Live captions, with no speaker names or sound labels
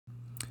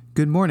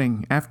Good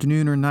morning,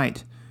 afternoon, or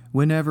night,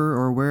 whenever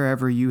or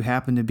wherever you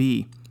happen to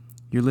be.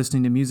 You're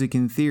listening to Music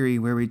in Theory,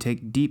 where we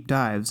take deep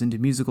dives into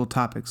musical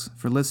topics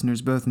for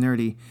listeners both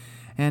nerdy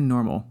and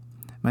normal.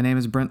 My name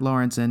is Brent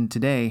Lawrence, and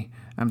today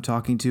I'm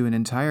talking to an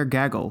entire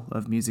gaggle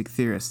of music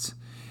theorists.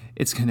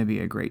 It's going to be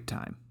a great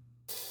time.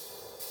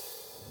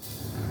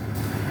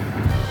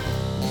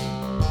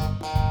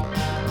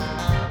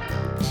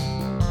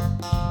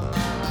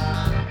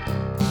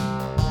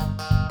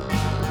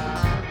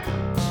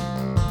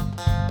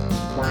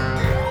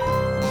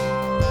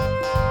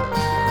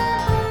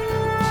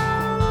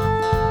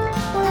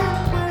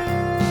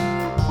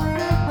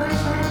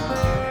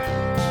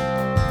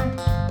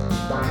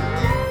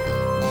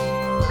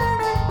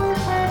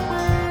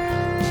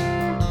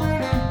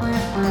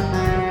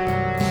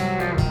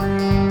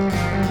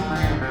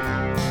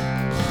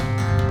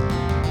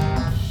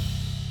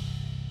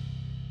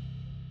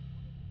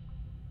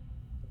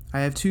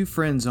 I have two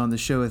friends on the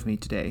show with me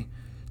today,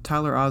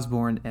 Tyler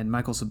Osborne and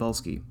Michael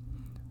Cebulski.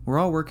 We're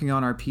all working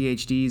on our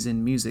PhDs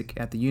in music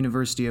at the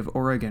University of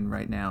Oregon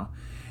right now,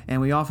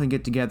 and we often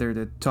get together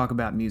to talk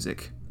about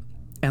music.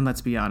 And let's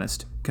be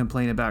honest,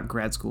 complain about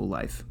grad school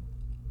life.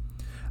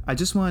 I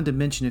just wanted to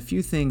mention a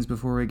few things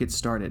before we get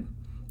started.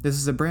 This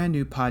is a brand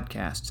new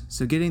podcast,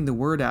 so getting the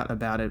word out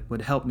about it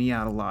would help me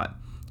out a lot.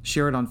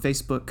 Share it on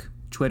Facebook,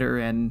 Twitter,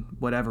 and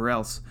whatever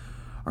else.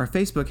 Our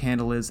Facebook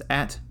handle is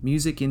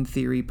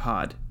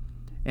 @MusicInTheoryPod.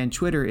 And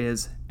Twitter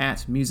is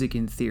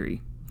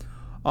 @MusicInTheory.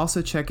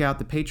 Also check out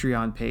the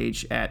Patreon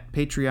page at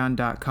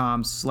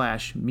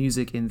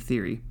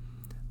patreon.com/musicintheory.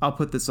 I'll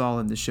put this all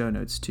in the show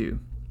notes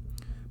too.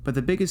 But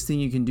the biggest thing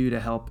you can do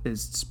to help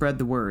is spread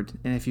the word,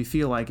 and if you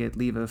feel like it,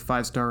 leave a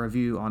 5-star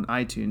review on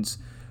iTunes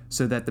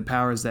so that the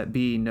powers that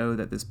be know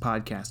that this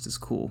podcast is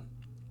cool.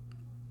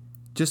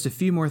 Just a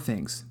few more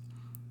things.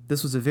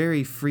 This was a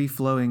very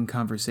free-flowing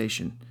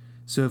conversation,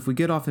 so if we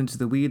get off into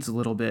the weeds a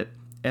little bit,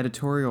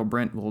 Editorial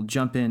Brent will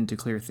jump in to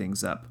clear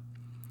things up.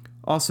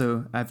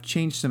 Also, I've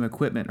changed some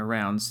equipment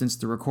around since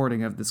the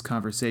recording of this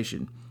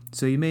conversation,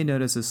 so you may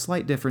notice a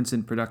slight difference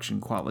in production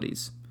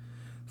qualities.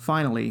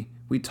 Finally,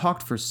 we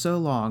talked for so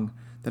long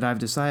that I've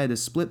decided to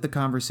split the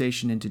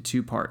conversation into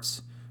 2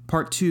 parts.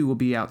 Part 2 will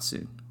be out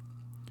soon.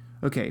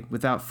 Okay,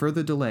 without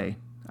further delay,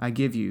 I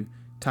give you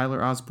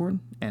Tyler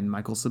Osborne and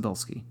Michael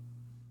Cebulski.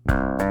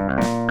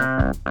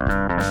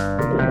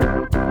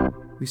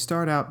 We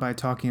start out by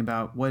talking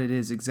about what it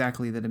is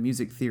exactly that a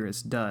music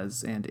theorist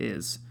does and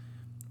is.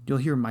 You'll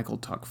hear Michael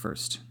talk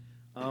first.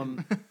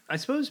 I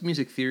suppose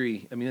music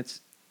theory, it's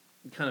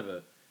kind of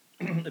a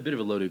bit of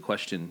a loaded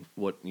question.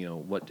 What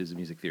does a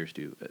music theorist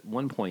do? At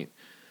one point,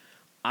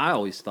 I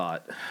always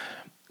thought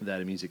that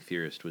a music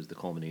theorist was the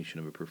culmination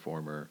of a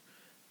performer,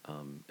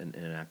 and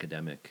an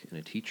academic and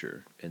a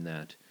teacher, and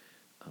that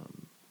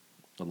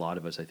a lot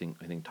of us, I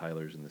think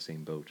Tyler's in the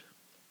same boat.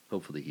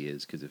 Hopefully he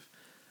is, because if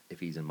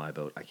he's in my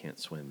boat, I can't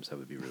swim, so that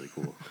would be really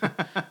cool.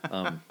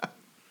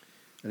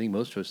 I think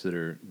most of us that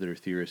are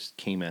theorists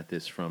came at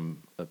this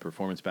from a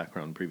performance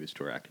background previous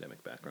to our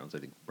academic backgrounds. I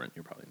think, Brent,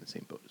 you're probably in the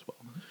same boat as well.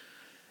 Mm-hmm.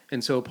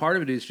 And so part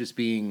of it is just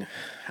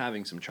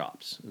having some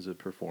chops as a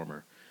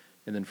performer.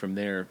 And then from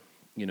there,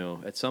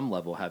 at some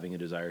level, having a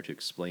desire to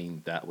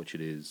explain that which it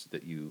is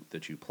that you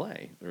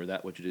play, or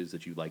that which it is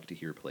that you like to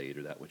hear played,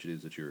 or that which it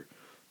is that you're,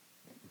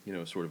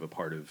 sort of a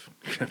part of.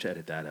 You have to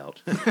edit that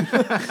out.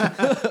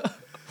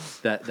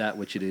 that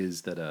which it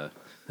is that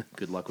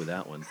good luck with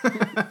that one.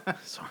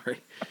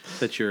 Sorry.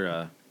 That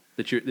you're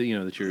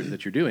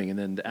doing. And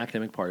then the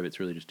academic part of it's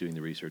really just doing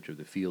the research of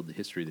the field, the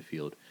history of the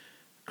field,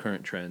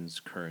 current trends,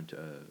 current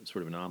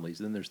sort of anomalies.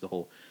 And then there's the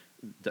whole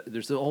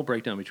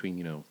breakdown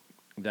between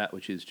that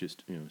which is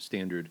just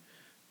standard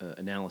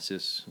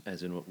analysis,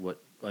 as in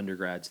what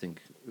undergrads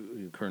think,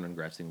 current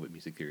undergrads think what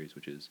music theory is,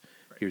 which is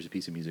here's a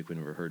piece of music we've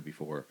never heard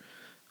before.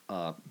 Here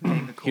are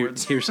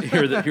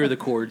the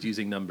chords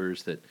using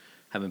numbers that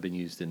haven't been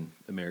used in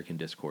American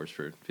discourse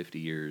for 50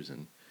 years,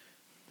 and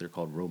they're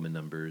called Roman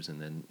numbers,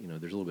 and then,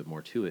 there's a little bit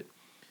more to it.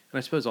 And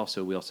I suppose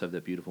we also have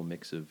that beautiful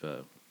mix of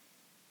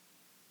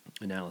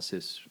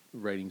analysis,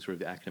 writing sort of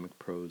the academic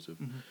prose of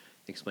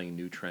explaining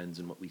new trends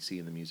and what we see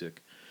in the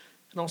music,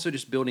 and also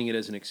just building it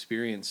as an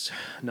experience,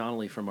 not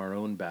only from our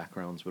own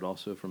backgrounds, but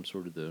also from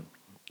sort of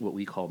what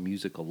we call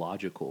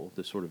musicological,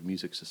 the sort of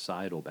music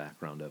societal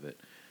background of it,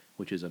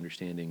 which is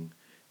understanding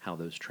how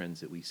those trends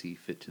that we see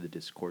fit to the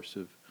discourse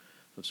of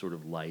sort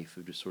of life,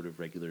 of just sort of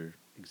regular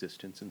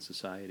existence in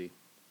society.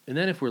 And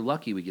then if we're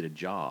lucky, we get a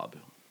job.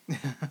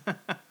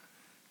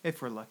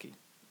 If we're lucky.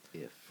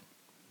 If.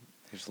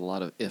 There's a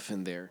lot of if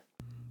in there.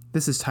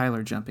 This is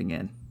Tyler jumping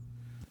in.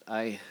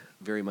 I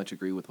very much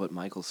agree with what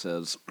Michael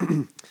says.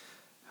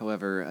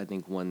 However, I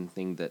think one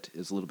thing that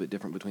is a little bit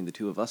different between the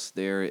two of us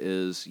there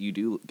is you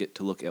do get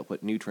to look at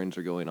what new trends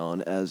are going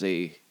on as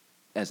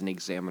an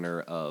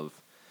examiner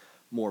of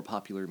more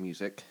popular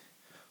music,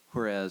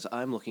 whereas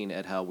I'm looking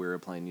at how we're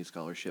applying new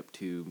scholarship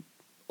to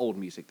old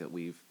music that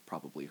we've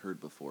probably heard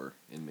before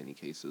in many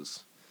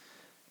cases.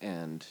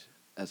 And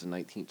as a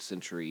 19th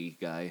century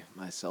guy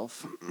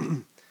myself,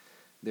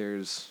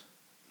 there's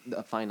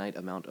a finite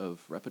amount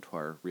of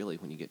repertoire, really,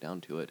 when you get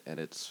down to it, and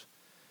it's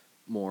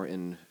more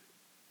in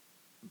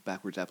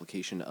backwards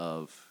application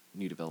of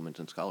new developments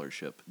in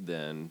scholarship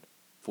than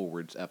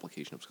forwards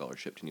application of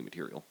scholarship to new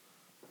material.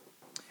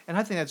 And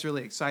I think that's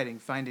really exciting,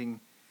 finding,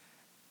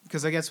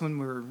 because I guess when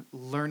we're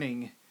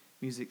learning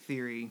music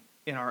theory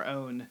in our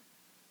own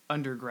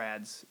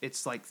undergrads,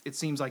 it's like, it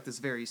seems like this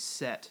very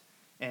set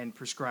and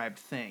prescribed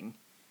thing.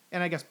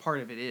 And I guess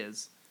part of it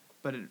is,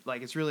 but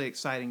it's really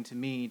exciting to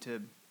me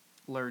to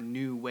learn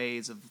new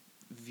ways of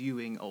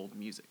viewing old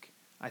music.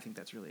 I think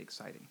that's really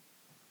exciting.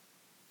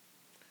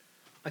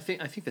 I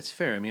think that's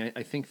fair. I mean,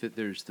 I think that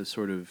there's the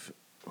sort of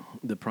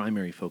the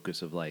primary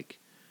focus of like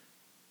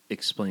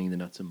explaining the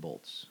nuts and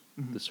bolts,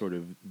 the sort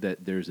of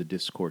that there's a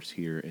discourse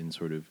here and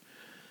sort of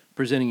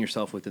presenting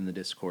yourself within the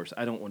discourse.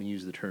 I don't want to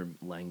use the term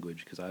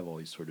language because I've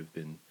always sort of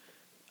been,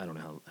 I don't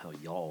know how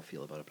y'all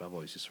feel about it, but I've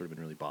always just sort of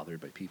been really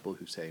bothered by people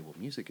who say, well,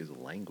 music is a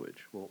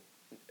language. Well,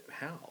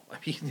 how? I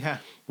mean, Yeah.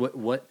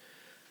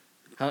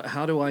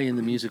 How do I in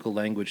the musical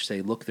language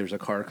say, look, there's a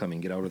car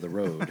coming, get out of the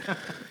road,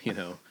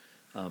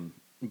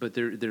 But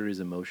there is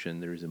emotion,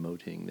 there is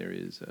emoting, there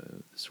is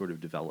a sort of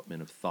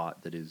development of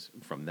thought that is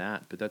from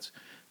that, but that's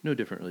no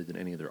different really than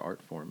any other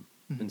art form.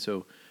 Mm-hmm. And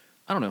so,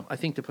 I don't know, I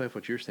think to play off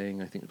what you're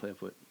saying, I think to play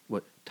off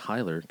what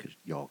Tyler, because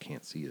y'all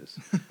can't see us,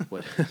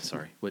 what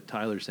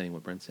Tyler's saying,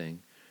 what Brent's saying,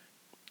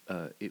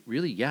 it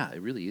really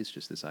is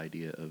just this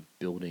idea of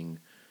building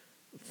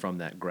from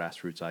that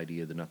grassroots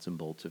idea, the nuts and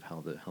bolts of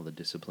how the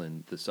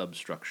discipline, the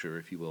substructure,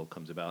 if you will,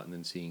 comes about, and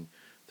then seeing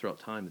throughout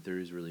time that there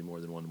is really more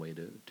than one way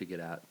to get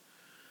at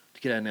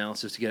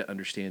analysis, to get at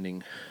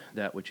understanding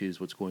that which is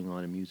what's going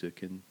on in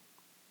music, and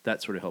that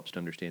sort of helps to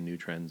understand new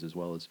trends as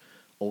well as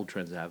old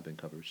trends that have been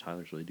covered.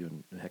 Tyler's really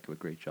doing a heck of a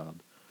great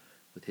job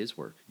with his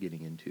work,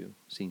 getting into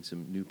seeing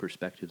some new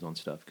perspectives on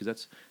stuff,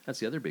 because that's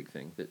the other big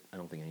thing that I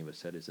don't think any of us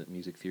said, is that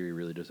music theory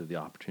really does have the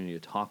opportunity to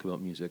talk about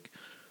music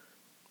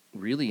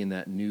really in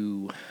that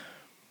new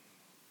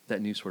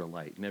sort of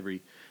light. And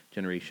every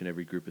generation,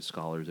 every group of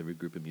scholars, every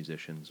group of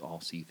musicians all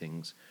see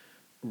things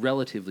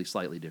relatively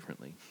slightly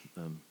differently,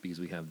 because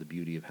we have the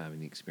beauty of having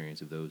the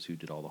experience of those who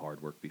did all the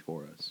hard work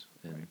before us.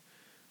 And right.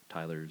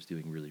 Tyler's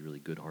doing really, really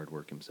good hard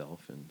work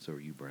himself, and so are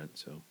you, Brent.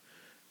 So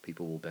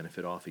people will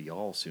benefit off of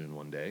y'all soon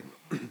one day.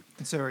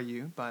 And so are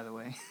you, by the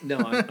way. No,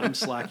 I'm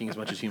slacking as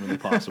much as humanly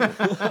possible.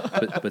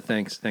 But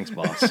thanks,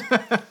 boss.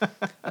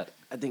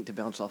 I think to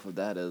bounce off of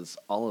that is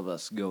all of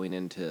us going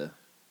into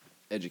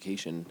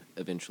education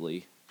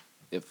eventually,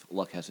 if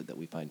luck has it that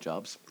we find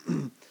jobs.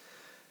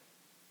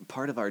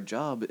 Part of our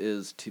job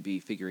is to be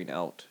figuring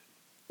out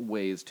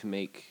ways to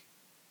make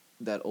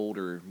that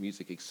older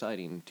music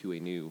exciting to a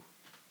new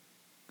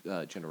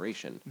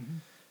generation,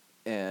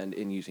 and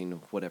in using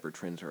whatever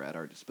trends are at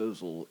our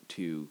disposal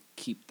to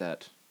keep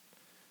that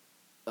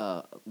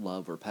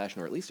love or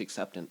passion, or at least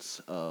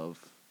acceptance of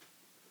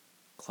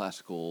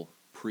classical,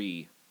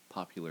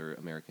 pre-popular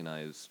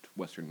Americanized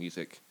Western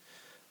music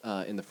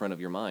in the front of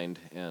your mind,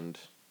 and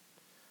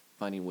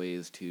finding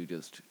ways to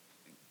just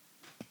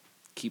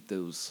keep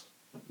those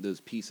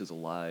pieces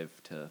alive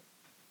to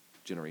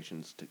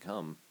generations to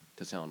come,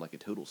 to sound like a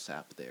total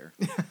sap there.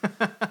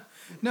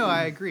 No,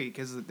 I agree,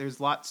 because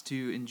there's lots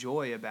to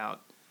enjoy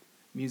about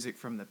music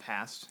from the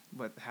past,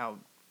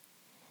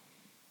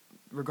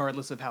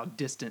 regardless of how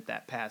distant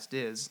that past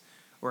is,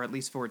 or at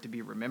least for it to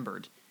be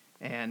remembered.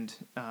 And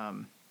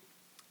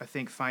I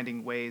think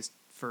finding ways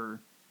for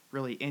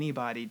really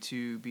anybody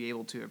to be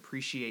able to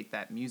appreciate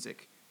that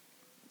music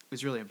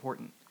is really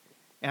important.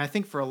 And I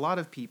think for a lot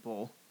of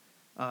people,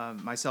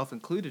 myself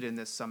included in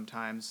this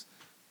sometimes,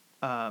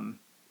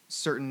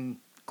 certain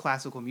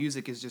classical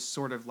music is just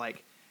sort of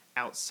like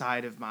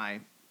outside of my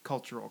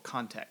cultural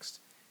context,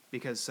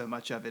 because so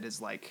much of it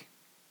is like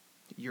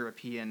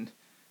European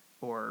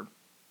or,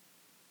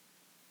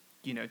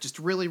 just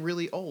really,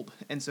 really old.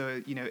 And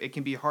so, it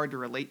can be hard to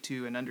relate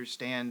to and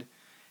understand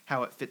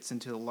how it fits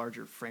into a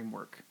larger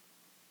framework.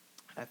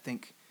 I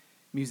think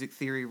music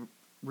theory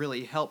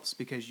really helps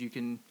because you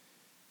can,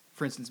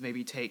 for instance,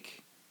 maybe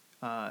take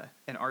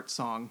an art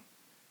song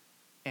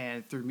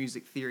and through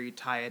music theory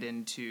tie it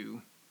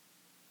into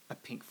a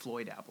Pink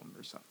Floyd album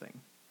or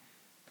something.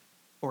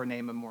 Or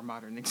name a more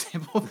modern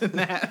example than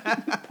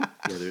that.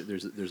 Yeah,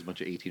 there's a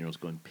bunch of 18-year-olds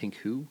going, Pink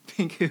who?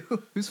 Pink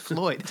who? Who's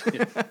Floyd?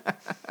 Yeah.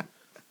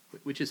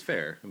 Which is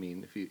fair. I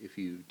mean, if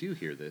you do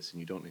hear this and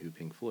you don't know who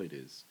Pink Floyd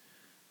is,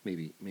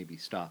 maybe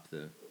stop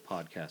the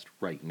podcast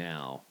right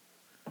now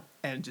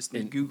and just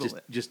Google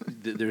it.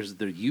 There's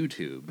the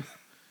YouTube,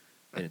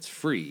 and it's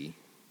free.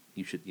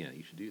 You should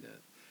do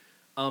that.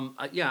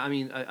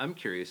 I'm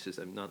curious.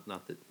 I'm not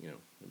that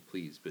I'm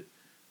pleased, but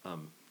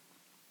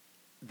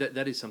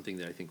that is something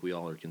that I think we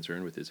all are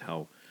concerned with, is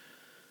how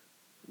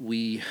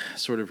we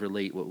sort of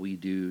relate what we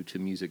do to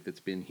music that's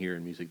been here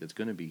and music that's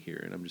going to be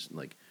here. And I'm just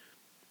like,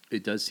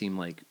 it does seem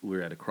like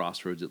we're at a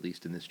crossroads, at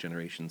least in this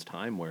generation's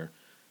time, where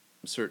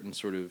certain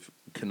sort of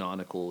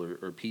canonical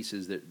or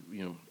pieces that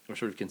are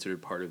sort of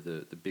considered part of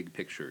the big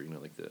picture,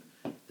 like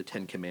the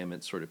Ten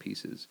Commandments sort of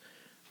pieces,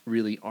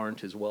 really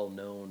aren't as well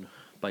known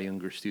by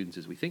younger students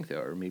as we think they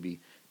are, or maybe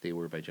they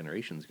were by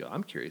generations ago.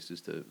 I'm curious as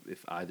to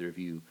if either of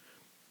you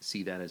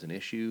see that as an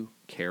issue,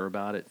 care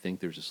about it, think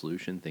there's a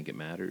solution, think it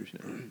matters,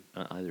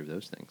 either of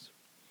those things.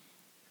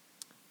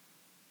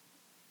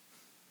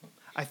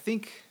 I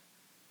think,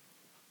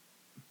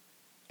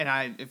 and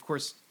I, of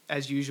course,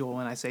 as usual,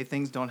 when I say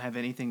things, don't have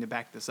anything to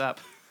back this up.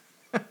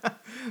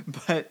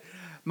 But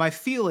my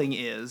feeling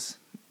is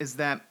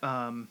that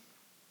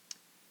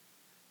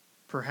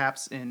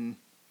perhaps in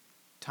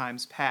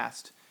times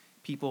past,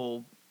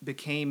 people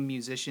became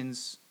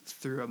musicians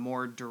through a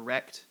more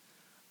direct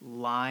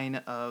line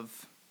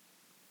of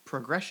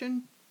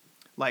progression.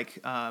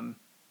 Like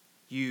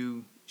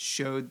you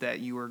showed that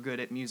you were good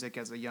at music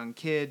as a young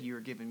kid, you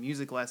were given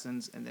music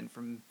lessons, and then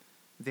from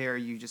there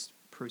you just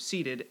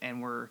proceeded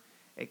and were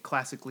a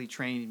classically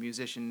trained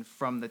musician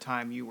from the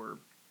time you were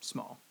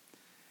small.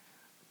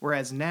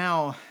 Whereas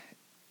now,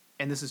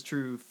 and this is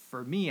true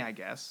for me, I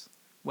guess,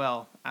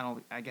 well,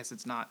 I guess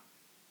it's not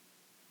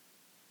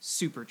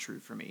super true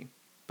for me,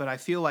 but I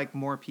feel like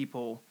more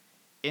people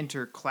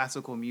enter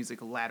classical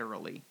music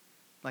laterally.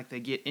 Like they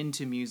get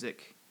into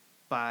music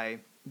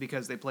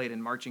because they played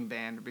in marching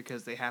band or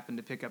because they happened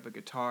to pick up a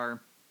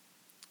guitar,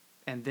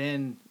 and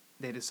then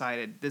they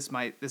decided this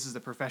is the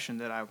profession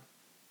that I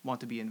want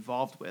to be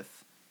involved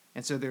with.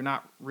 And so they're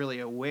not really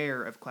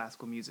aware of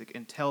classical music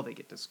until they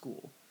get to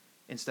school,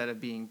 instead of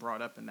being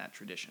brought up in that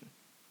tradition.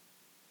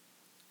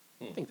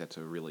 I think that's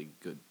a really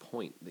good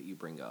point that you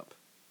bring up,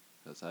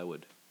 because I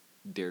would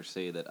dare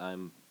say that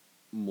I'm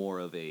more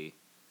of a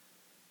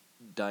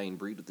dying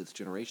breed of this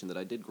generation, that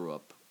I did grow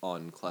up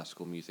on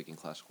classical music and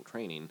classical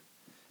training,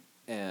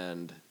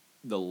 and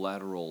the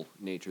lateral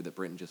nature that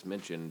Brenton just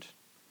mentioned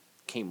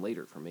came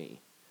later for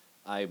me.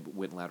 I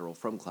went lateral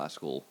from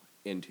classical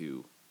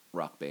into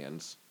rock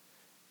bands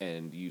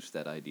and used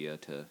that idea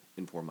to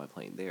inform my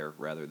playing there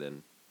rather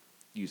than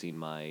using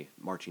my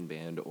marching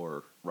band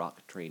or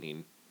rock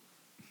training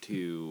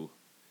to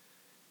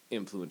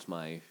influence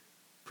my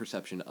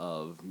perception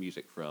of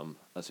music from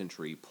a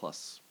century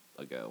plus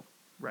ago.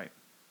 Right.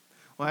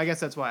 Well, I guess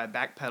that's why I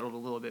backpedaled a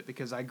little bit,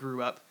 because I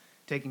grew up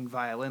taking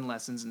violin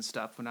lessons and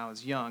stuff when I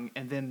was young,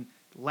 and then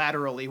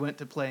laterally went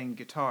to playing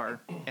guitar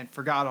and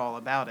forgot all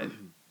about it,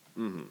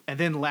 and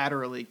then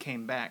laterally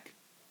came back.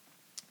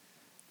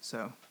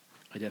 So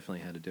I definitely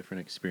had a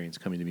different experience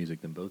coming to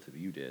music than both of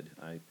you did.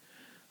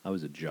 I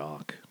was a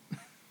jock.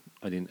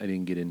 I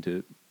didn't get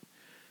into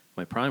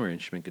my primary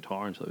instrument,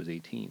 guitar, until I was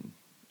 18,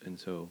 and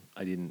so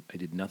I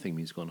did nothing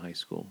musical in high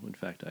school. In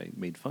fact, I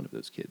made fun of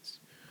those kids,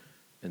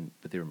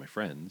 but they were my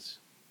friends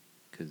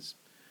because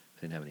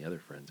I didn't have any other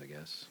friends, I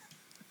guess.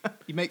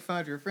 You make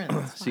fun of your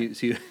friends. See,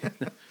 it's a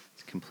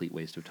complete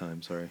waste of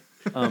time. Sorry.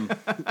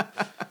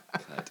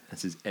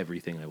 This is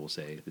everything I will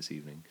say this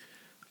evening.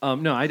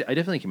 No, I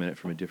definitely came at it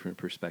from a different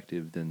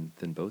perspective than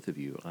both of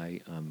you. I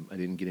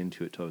didn't get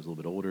into it till I was a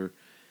little bit older,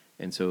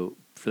 and so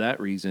for that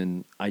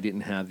reason, I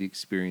didn't have the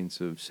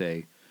experience of,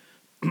 say,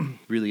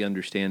 really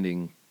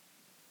understanding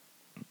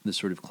the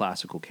sort of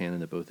classical canon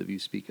that both of you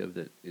speak of.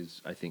 That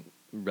is, I think,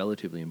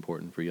 relatively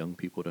important for young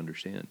people to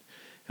understand.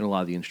 And a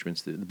lot of the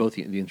instruments that both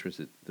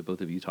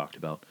of you talked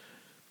about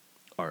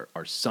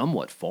are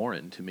somewhat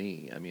foreign to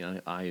me. I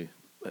mean, I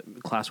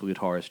classical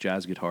guitarist,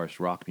 jazz guitarist,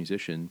 rock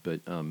musician, but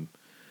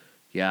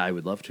yeah, I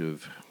would love to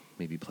have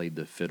maybe played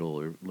the fiddle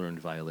or learned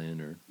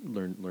violin or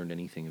learned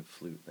anything of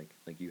flute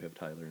like you have,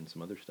 Tyler, and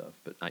some other stuff.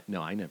 But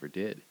I never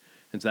did.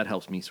 And so that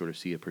helps me sort of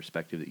see a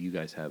perspective that you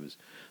guys have. I'm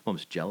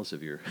almost jealous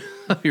of your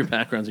of your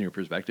backgrounds and your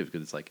perspective,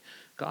 because it's like,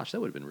 gosh, that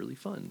would have been really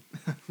fun.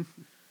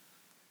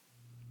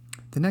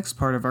 The next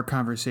part of our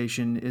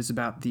conversation is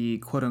about the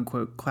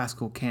quote-unquote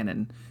classical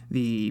canon,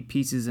 the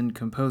pieces and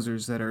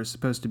composers that are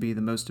supposed to be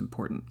the most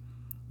important.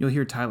 You'll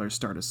hear Tyler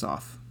start us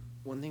off.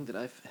 One thing that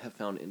I have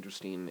found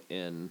interesting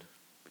in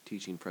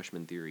teaching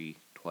freshman theory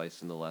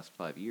twice in the last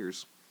 5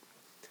 years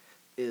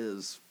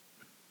is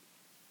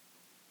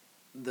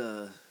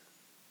the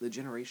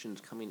generations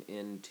coming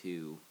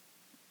into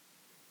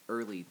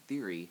early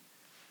theory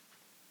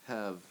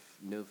have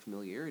no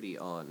familiarity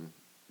on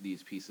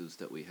these pieces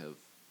that we have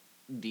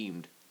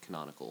deemed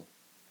canonical.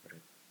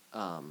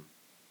 Right.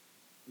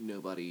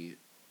 Nobody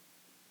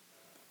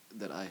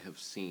that I have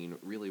seen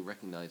really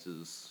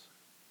recognizes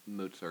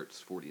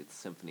Mozart's 40th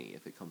Symphony,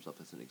 if it comes up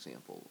as an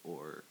example,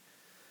 or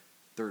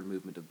third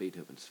movement of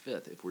Beethoven's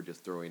Fifth, if we're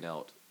just throwing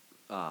out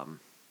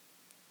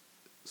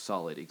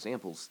solid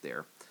examples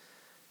there.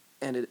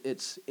 And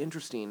it's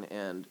interesting,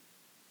 and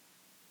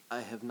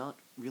I have not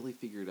really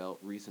figured out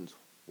reasons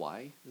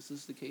why this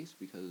is the case,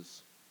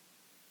 because,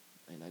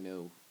 and I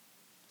know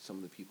some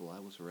of the people I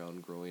was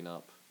around growing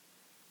up,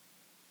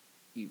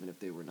 even if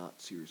they were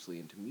not seriously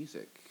into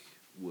music,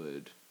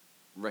 would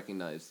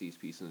recognize these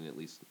pieces and at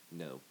least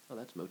know, oh,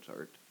 that's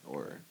Mozart,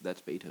 or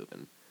that's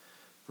Beethoven,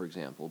 for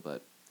example.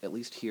 But at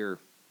least here,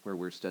 where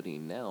we're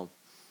studying now,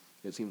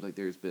 it seems like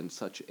there's been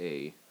such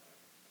a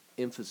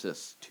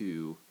emphasis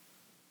to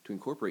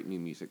incorporate new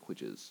music,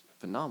 which is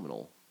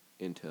phenomenal,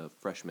 into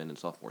freshman and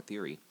sophomore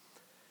theory,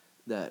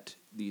 that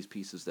these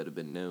pieces that have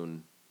been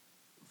known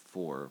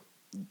for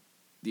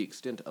the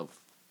extent of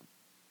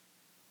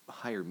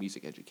higher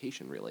music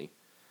education, really,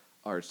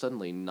 are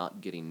suddenly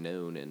not getting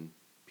known, and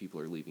people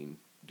are leaving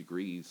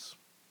degrees,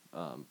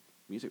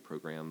 music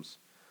programs,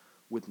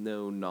 with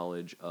no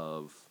knowledge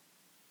of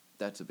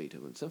that's a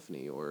Beethoven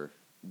symphony, or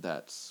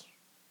that's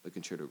a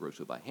concerto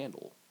grosso by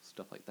Handel,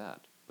 stuff like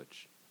that,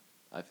 which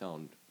I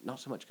found not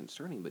so much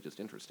concerning, but just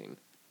interesting.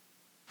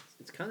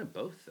 It's kind of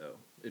both, though.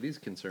 It is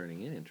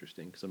concerning and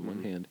interesting because on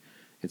one hand,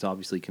 it's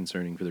obviously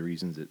concerning for the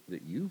reasons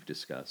that you've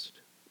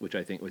discussed, which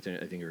I think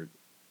are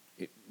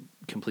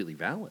completely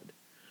valid.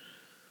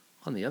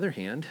 On the other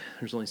hand,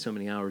 there's only so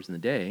many hours in the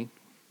day,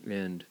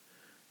 and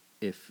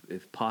if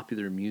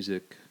popular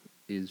music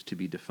is to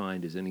be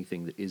defined as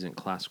anything that isn't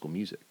classical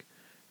music,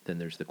 then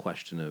there's the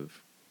question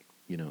of,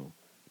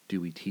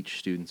 do we teach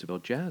students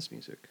about jazz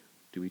music?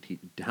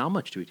 How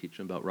much do we teach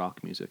them about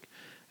rock music?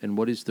 And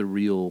what is the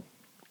real...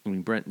 I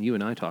mean, Brent, you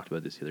and I talked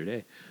about this the other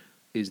day.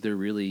 Is there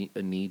really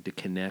a need to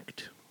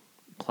connect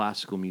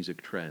classical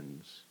music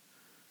trends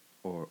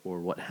or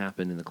what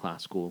happened in the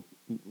classical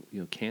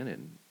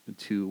canon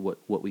to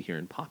what we hear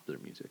in popular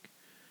music?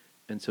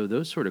 And so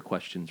those sort of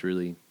questions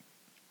really,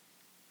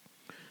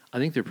 I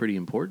think they're pretty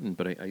important,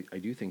 but I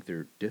do think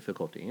they're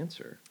difficult to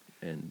answer.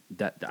 And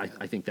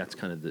I think that's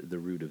kind of the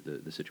root of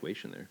the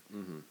situation there.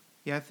 Mm-hmm.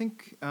 Yeah, I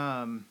think,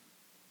 I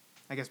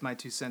guess my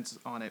 2 cents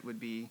on it would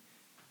be,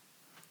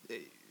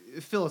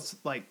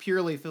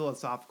 purely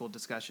philosophical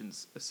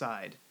discussions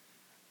aside,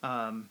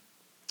 I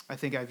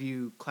think I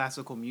view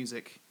classical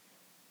music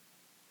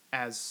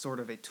as sort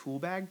of a tool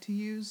bag to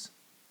use,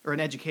 or an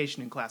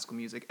education in classical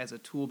music as a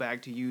tool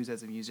bag to use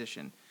as a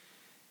musician.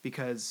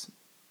 Because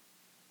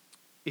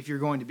if you're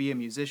going to be a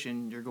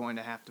musician, you're going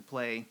to have to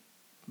play,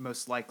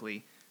 most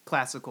likely,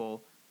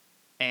 classical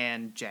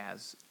and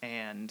jazz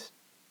and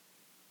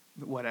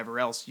whatever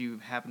else you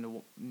happen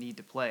to need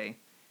to play.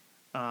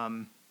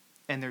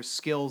 And there's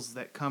skills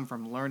that come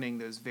from learning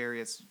those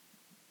various,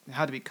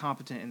 how to be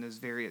competent in those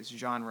various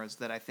genres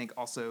that I think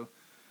also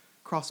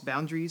cross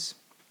boundaries.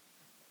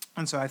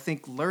 And so I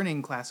think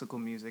learning classical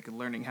music and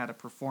learning how to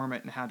perform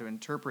it and how to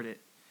interpret it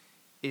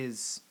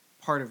is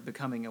part of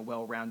becoming a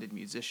well-rounded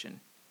musician.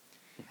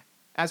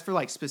 As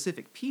for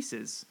specific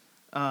pieces,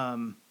 I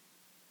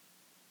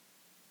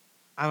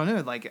don't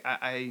know,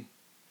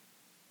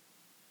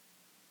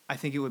 I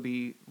think it would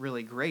be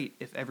really great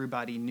if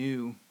everybody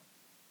knew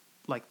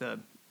the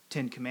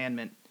Ten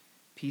Commandment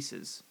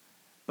pieces,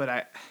 but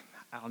I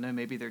don't know,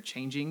 maybe they're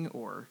changing,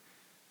 or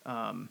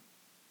I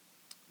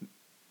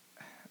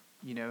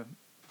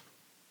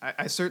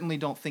certainly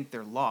don't think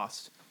they're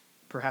lost.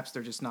 Perhaps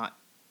they're just not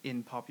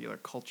in popular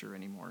culture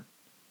anymore.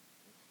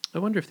 I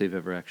wonder if they've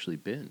ever actually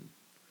been.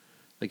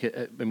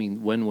 I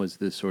mean, when was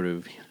this sort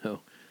of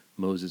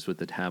Moses with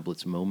the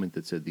tablets moment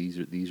that said these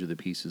are the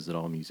pieces that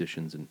all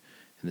musicians in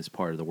this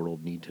part of the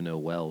world need to know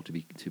well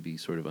to be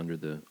sort of under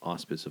the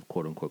auspice of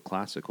quote unquote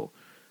classical?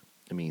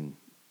 I mean,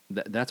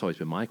 that's always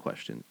been my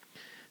question.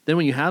 Then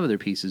when you have other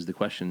pieces, the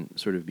question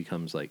sort of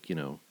becomes do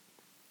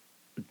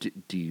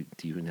you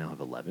now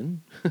have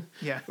 11?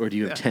 Yeah. Or do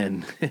you have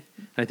 10?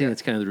 I think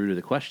that's kind of the root of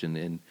the question.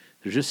 And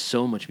there's just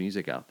so much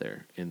music out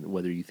there. And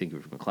whether you think of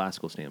it from a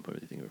classical standpoint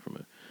or you think of it from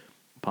a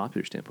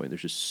popular standpoint,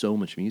 there's just so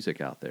much music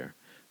out there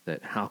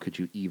that how could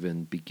you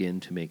even begin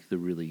to make the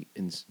really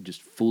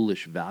just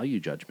foolish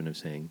value judgment of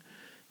saying,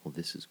 well,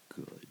 this is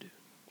good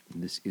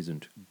and this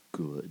isn't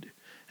good.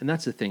 And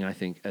that's the thing I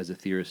think as a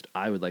theorist,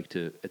 I would like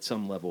to, at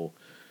some level,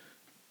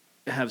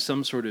 have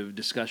some sort of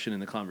discussion in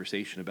the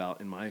conversation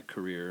about in my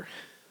career,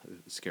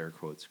 scare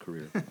quotes,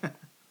 career,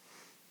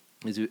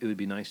 it would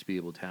be nice to be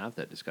able to have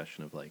that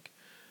discussion of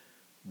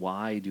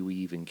why do we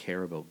even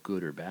care about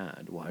good or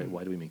bad?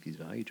 Why do we make these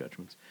value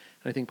judgments?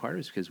 And I think part of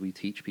it is because we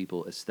teach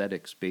people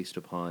aesthetics based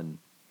upon,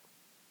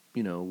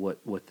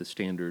 what the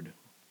standard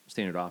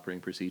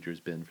operating procedure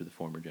has been for the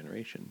former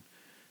generation.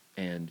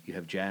 And you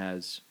have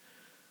jazz,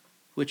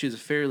 which is a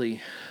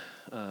fairly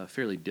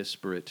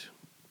disparate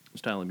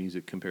style of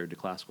music compared to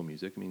classical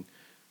music. I mean,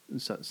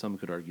 some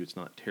could argue it's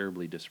not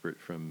terribly disparate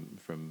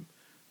from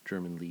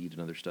German Lied and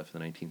other stuff in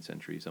the 19th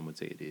century. Some would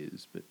say it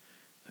is, but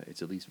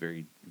it's at least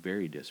very,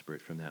 very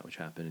disparate from that which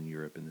happened in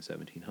Europe in the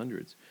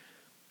 1700s,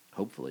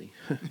 hopefully.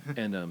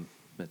 And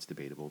that's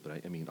debatable,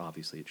 but I mean,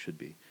 obviously it should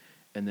be.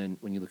 And then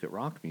when you look at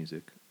rock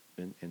music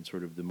and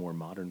sort of the more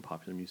modern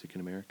popular music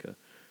in America,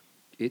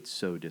 it's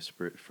so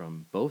disparate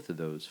from both of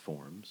those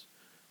forms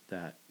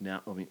that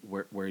now, I mean,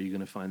 where are you going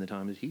to find the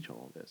time to teach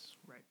all of this?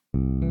 Right.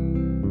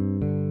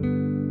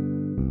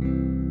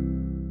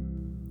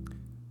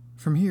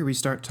 From here, we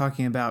start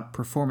talking about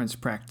performance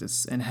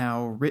practice and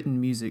how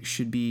written music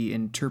should be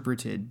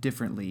interpreted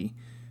differently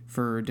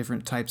for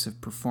different types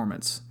of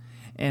performance,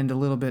 and a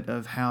little bit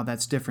of how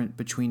that's different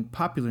between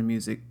popular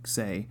music,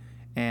 say,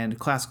 and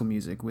classical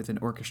music with an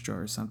orchestra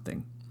or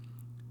something.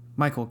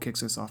 Michael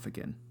kicks us off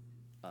again.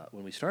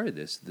 When we started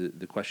this,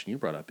 the question you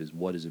brought up is,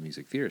 what is a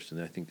music theorist?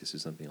 And I think this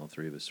is something all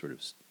three of us sort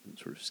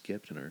of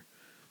skipped in our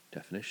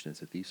definition,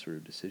 is that these sort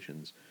of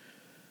decisions,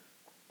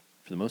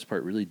 for the most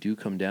part, really do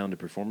come down to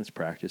performance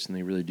practice, and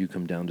they really do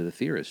come down to the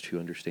theorist who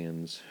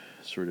understands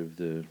sort of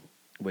the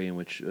way in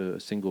which a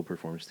single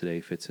performance today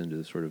fits into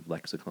the sort of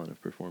lexicon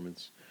of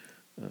performance,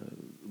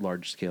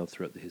 large scale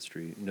throughout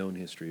the known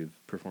history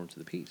of performance of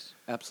the piece.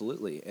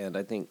 Absolutely, and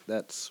I think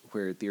that's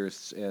where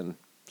theorists and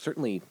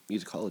certainly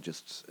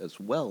musicologists as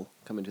well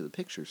come into the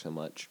picture so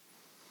much,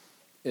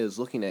 is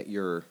looking at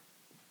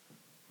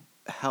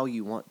how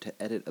you want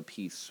to edit a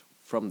piece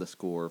from the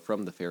score,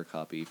 from the fair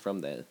copy, from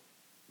the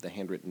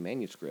handwritten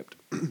manuscript.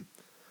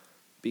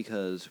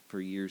 Because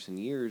for years and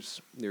years,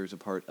 there was a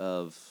part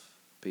of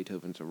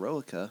Beethoven's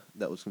Eroica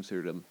that was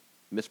considered a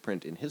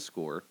misprint in his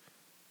score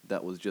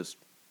that was just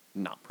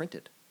not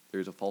printed.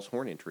 There's a false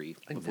horn entry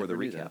before the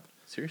recap.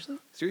 Seriously?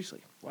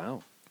 Seriously.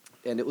 Wow.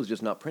 And it was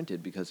just not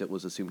printed because it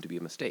was assumed to be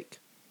a mistake.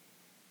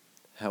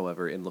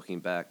 However, in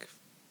looking back,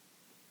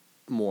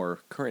 more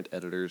current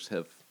editors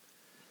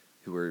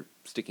who are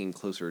sticking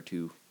closer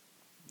to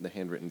the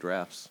handwritten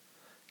drafts,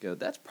 go,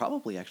 that's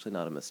probably actually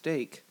not a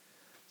mistake,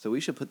 so we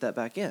should put that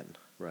back in.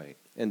 Right.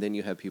 And then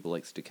you have people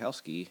like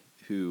Stokowski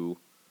who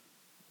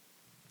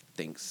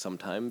thinks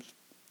sometimes,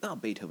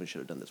 Beethoven should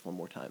have done this one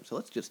more time, so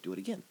let's just do it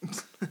again.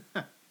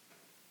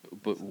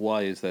 But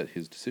why is that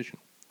his decision?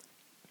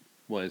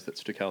 Why is that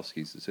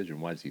Stokowski's decision?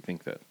 Why does he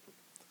think that?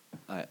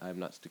 I'm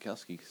not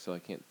Stokowski, so I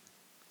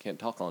can't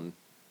talk on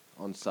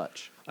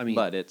such. I mean,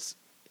 but it's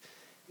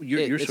you're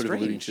it's sort of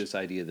alluding strange. to this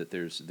idea that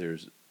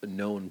there's a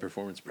known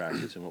performance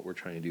practice, and what we're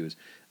trying to do is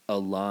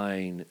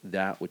align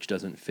that which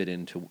doesn't fit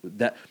into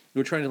that.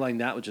 We're trying to align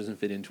that which doesn't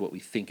fit into what we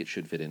think it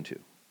should fit into.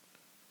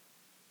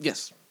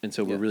 Yes. And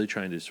so we're Yeah. really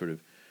trying to sort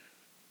of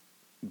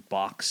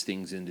box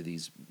things into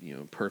these,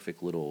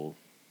 perfect little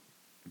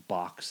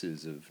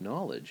boxes of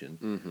knowledge.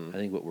 And I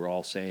think what we're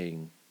all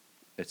saying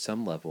at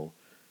some level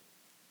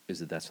is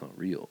that that's not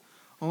real.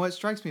 Well, what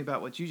strikes me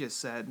about what you just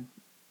said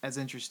as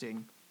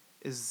interesting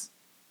is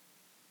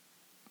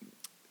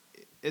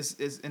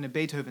in a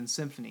Beethoven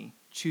symphony,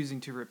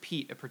 choosing to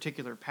repeat a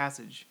particular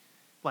passage,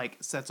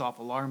 sets off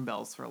alarm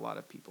bells for a lot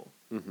of people.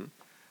 Mm-hmm.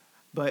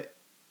 But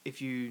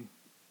if you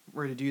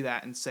were to do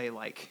that and say,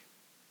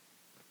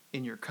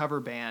 in your cover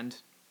band,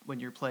 when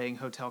you're playing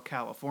Hotel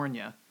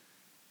California,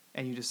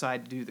 and you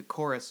decide to do the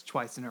chorus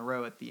twice in a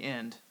row at the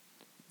end,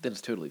 Then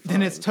it's totally fine.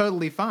 then it's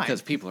totally fine.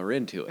 because people are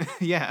into it.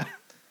 Yeah.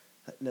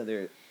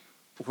 No,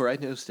 where I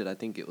noticed it, I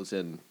think it was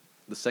in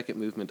the second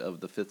movement of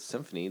the Fifth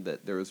Symphony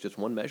that there was just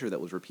one measure that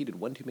was repeated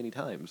one too many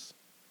times.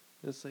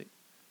 And it's like,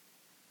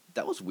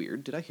 that was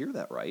weird. Did I hear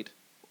that right?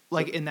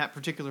 In that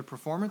particular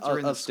performance or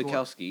in the Of score?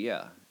 Stokowski,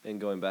 yeah. And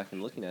going back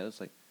and looking at it, it's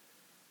like,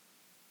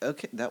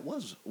 okay, that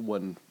was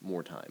one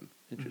more time.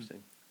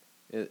 Interesting.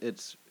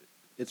 It's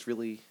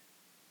really,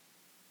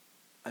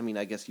 I mean,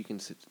 I guess you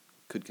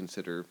could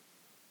consider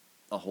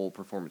a whole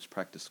performance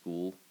practice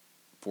school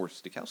for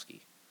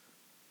Stokowski.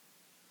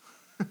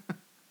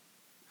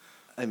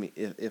 I mean,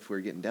 if we're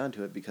getting down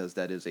to it, because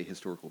that is a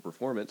historical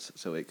performance,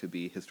 so it could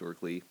be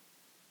historically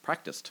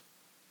practiced.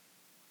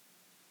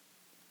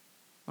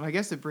 Well, I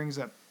guess it brings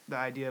up the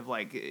idea of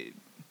I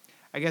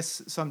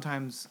guess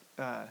sometimes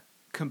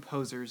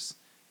composers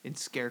in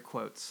scare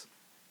quotes,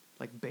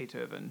 like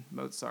Beethoven,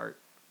 Mozart,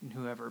 and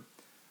whoever,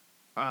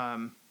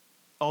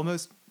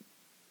 almost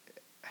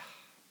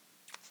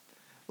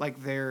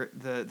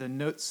the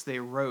notes they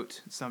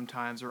wrote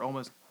sometimes are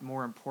almost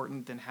more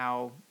important than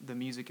how the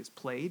music is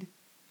played.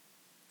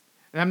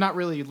 And I'm not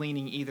really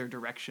leaning either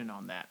direction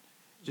on that.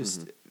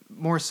 Just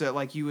more so,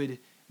 you would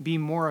be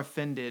more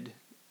offended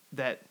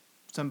that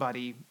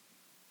somebody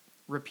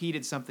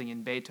repeated something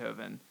in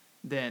Beethoven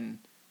than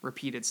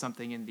repeated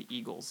something in the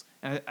Eagles.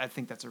 And I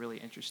think that's a really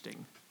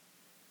interesting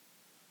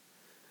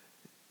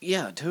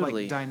Yeah,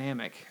 totally.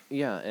 dynamic.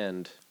 Yeah,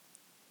 and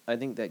I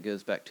think that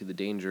goes back to the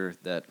danger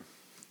that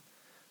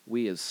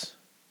we as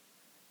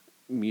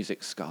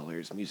music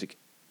scholars, music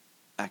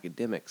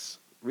academics,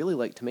 really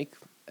like to make,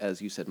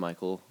 as you said,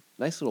 Michael,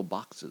 nice little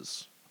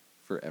boxes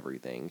for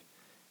everything.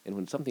 And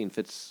when something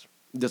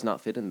does not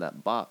fit in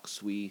that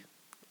box, we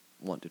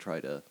want to try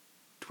to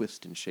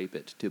twist and shape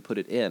it to put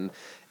it in.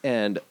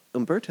 And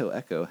Umberto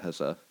Eco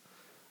has a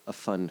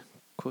fun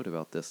quote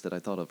about this that I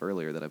thought of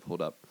earlier that I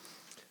pulled up.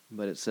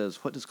 But it says,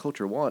 "What does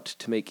culture want?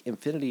 To make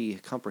infinity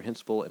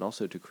comprehensible and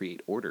also to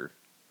create order."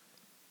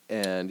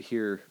 And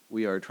here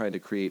we are trying to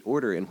create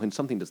order, and when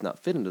something does not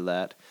fit into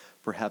that,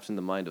 perhaps in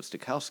the mind of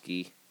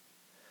Stokowski,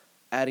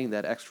 adding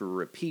that extra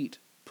repeat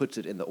puts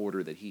it in the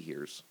order that he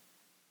hears.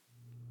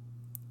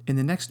 In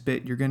the next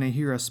bit, you're going to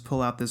hear us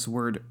pull out this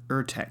word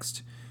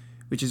urtext,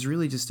 which is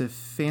really just a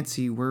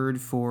fancy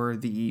word for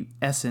the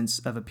essence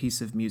of a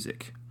piece of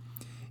music.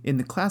 In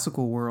the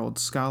classical world,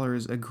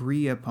 scholars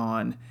agree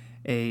upon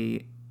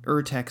a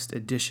urtext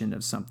edition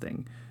of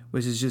something,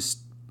 which is just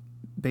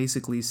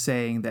basically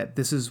saying that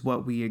this is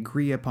what we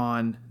agree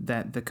upon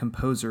that the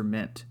composer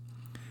meant.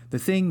 The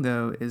thing,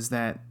 though, is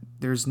that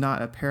there's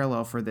not a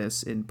parallel for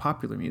this in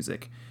popular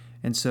music,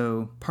 and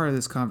so part of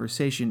this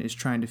conversation is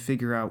trying to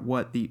figure out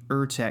what the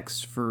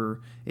urtext for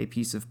a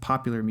piece of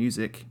popular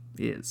music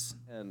is.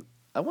 And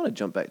I want to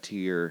jump back to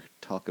your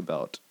talk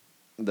about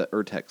the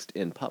urtext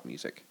in pop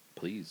music.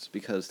 Please.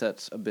 because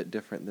that's a bit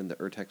different than the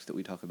urtext that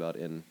we talk about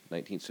in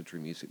 19th century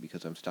music,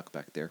 because I'm stuck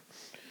back there.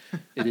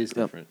 It is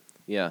different.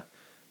 Yeah,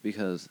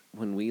 because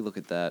when we look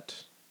at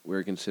that,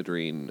 we're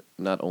considering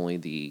not only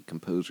the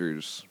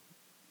composer's,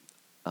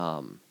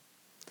 the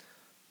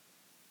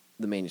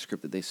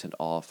manuscript that they sent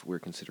off, we're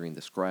considering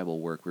the scribal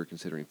work, we're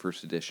considering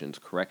first editions,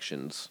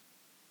 corrections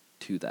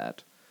to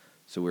that.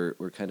 So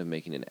we're kind of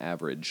making an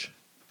average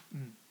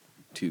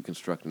to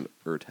construct an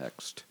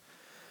urtext,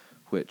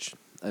 which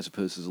I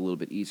suppose is a little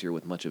bit easier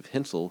with much of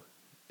Hensel,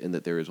 in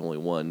that there is only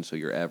one, so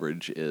your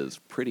average is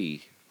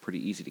pretty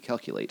easy to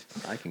calculate.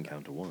 I can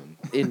count to 1.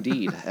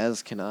 Indeed,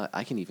 as can I.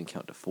 I can even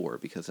count to 4,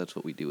 because that's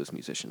what we do as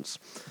musicians.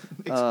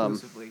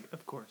 Exclusively,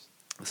 of course.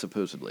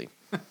 Supposedly.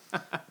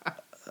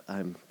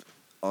 I'm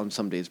on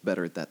some days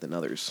better at that than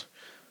others.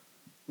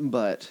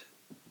 But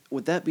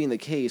with that being the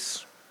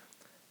case,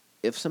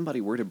 if somebody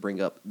were to bring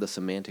up the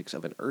semantics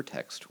of an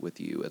urtext with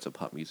you as a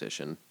pop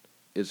musician,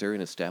 is there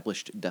an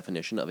established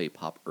definition of a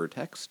pop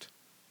urtext?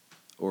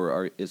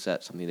 Or is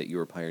that something that you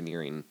were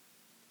pioneering?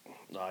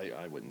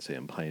 I wouldn't say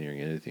I'm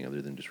pioneering anything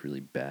other than just really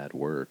bad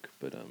work,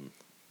 but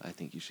I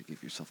think you should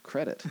give yourself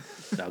credit.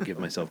 I'll give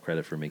myself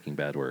credit for making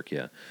bad work,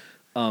 yeah.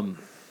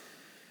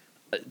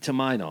 To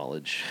my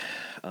knowledge,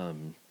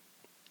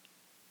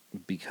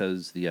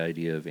 because the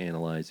idea of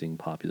analyzing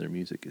popular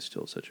music is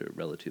still such a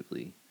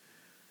relatively...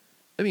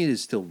 I mean, it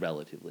is still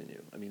relatively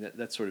new. I mean,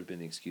 that's sort of been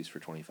the excuse for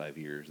 25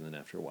 years, and then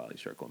after a while you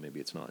start going, maybe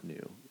it's not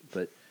new.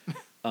 But,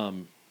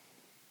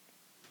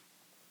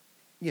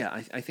 yeah,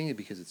 I think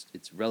because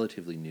it's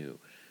relatively new,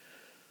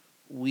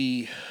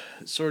 we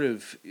sort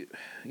of,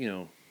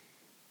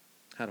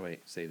 how do I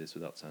say this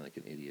without sounding like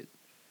an idiot?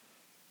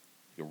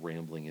 Like a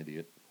rambling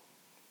idiot.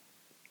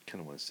 Kind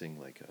of want to sing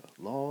like,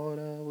 Lord,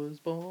 I was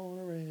born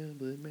a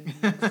rambling man.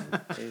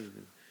 Hey,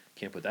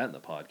 can't put that in the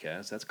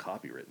podcast. That's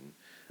copywritten.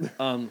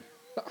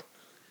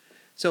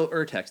 So,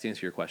 urtext, to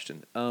answer your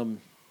question. To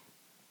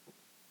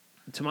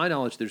my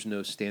knowledge, there's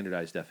no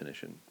standardized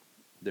definition.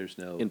 There's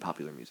no... In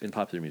popular music. In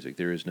popular music,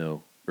 there is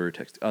no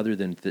urtext, other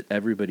than that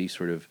everybody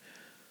sort of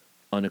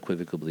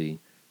unequivocally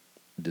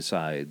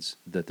decides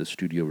that the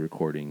studio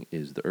recording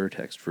is the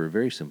urtext for a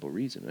very simple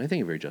reason. And I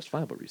think a very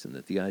justifiable reason,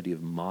 that the idea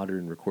of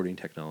modern recording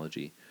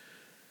technology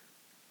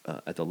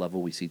at the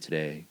level we see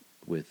today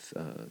with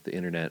the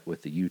internet,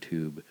 with the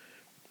YouTube,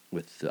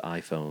 with the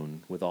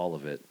iPhone, with all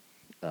of it,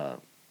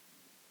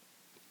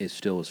 is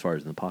still, as far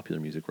as in the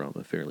popular music realm,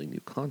 a fairly new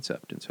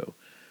concept. And so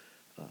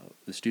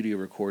the studio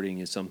recording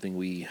is something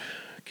we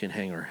can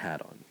hang our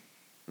hat on,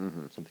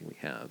 something we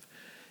have.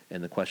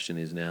 And the question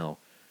is now,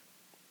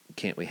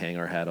 can't we hang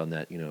our hat on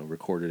that,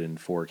 recorded in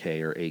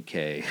 4K or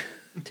 8K,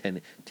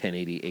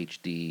 1080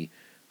 HD,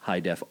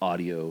 high-def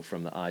audio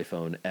from the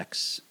iPhone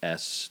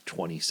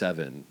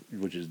XS27,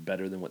 which is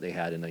better than what they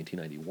had in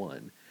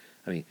 1991.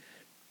 I mean,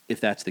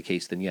 if that's the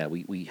case, then yeah,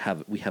 we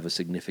have a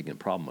significant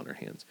problem on our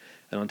hands.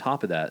 And on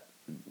top of that,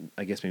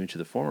 I guess maybe to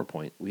the former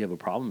point, we have a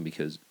problem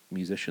because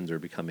musicians are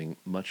becoming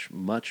much,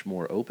 much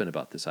more open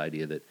about this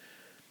idea that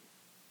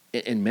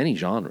in many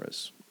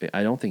genres,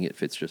 I don't think it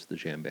fits just the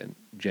jam band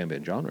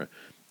genre.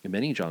 In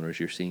many genres,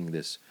 you're seeing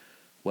this,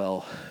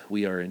 well,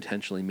 we are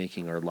intentionally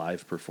making our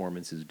live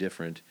performances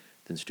different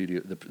than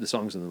the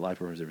songs in the live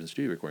performances different than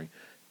studio recording,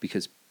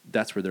 because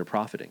that's where they're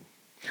profiting.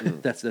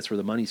 That's where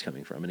the money's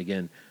coming from. And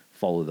again,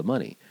 follow the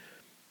money.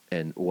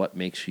 And what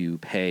makes you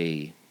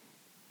pay...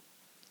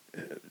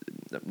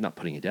 not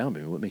putting it down,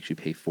 but what makes you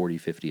pay $40,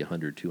 $50,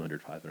 $100,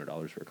 $200,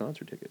 $500 for a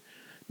concert ticket,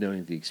 knowing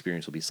that the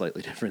experience will be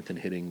slightly different than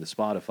hitting the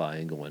Spotify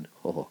and going,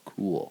 oh,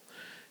 cool.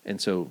 And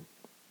so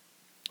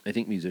I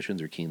think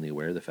musicians are keenly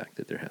aware of the fact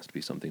that there has to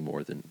be something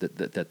more than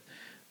that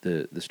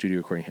the studio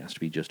recording has to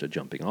be just a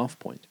jumping off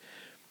point.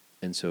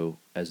 And so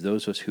as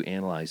those of us who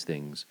analyze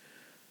things,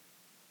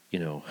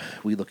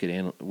 we look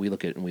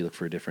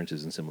for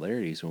differences and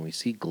similarities. When we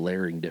see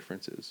glaring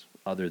differences,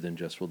 other than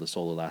just, well, the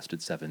solo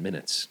lasted 7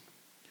 minutes.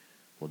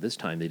 Well, this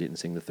time they didn't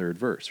sing the third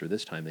verse, or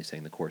this time they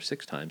sang the chorus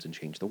 6 times and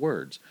changed the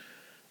words,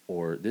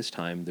 or this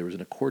time there was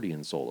an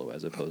accordion solo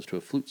as opposed to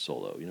a flute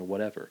solo,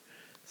 whatever.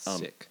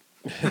 Sick.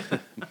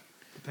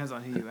 Depends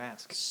on who you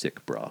ask.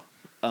 Sick, brah.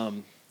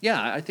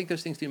 Yeah, I think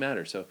those things do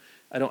matter. So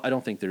I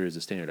don't think there is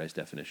a standardized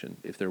definition.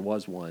 If there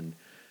was one,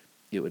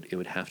 it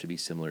would have to be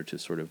similar to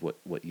sort of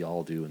what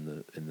y'all do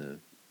in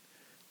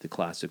the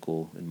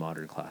classical and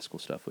modern classical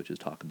stuff, which is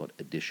talk about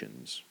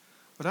additions.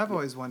 But I've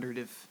always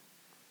wondered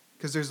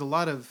because there's a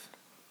lot of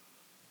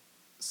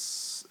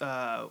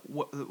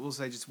what we'll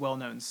say just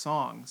well-known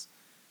songs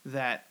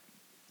that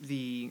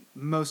the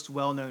most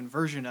well-known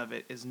version of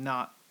it is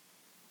not,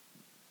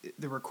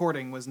 the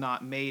recording was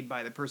not made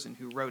by the person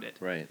who wrote it.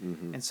 Right.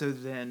 Mm-hmm. And so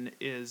then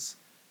is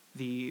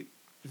the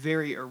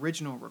very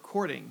original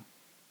recording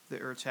the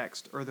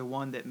urtext or the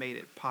one that made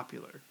it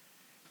popular?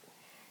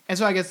 And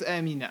so I guess,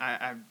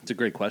 It's a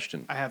great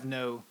question. I have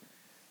no,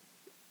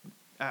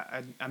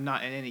 I'm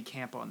not in any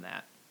camp on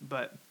that,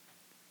 but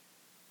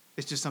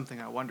it's just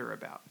something I wonder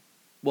about.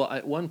 Well,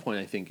 at one point,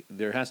 I think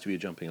there has to be a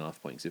jumping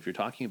off point. 'Cause if you're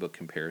talking about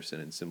comparison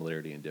and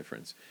similarity and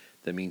difference,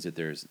 that means that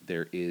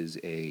there is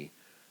a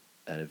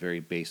at a very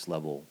base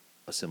level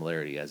a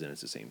similarity, as in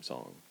it's the same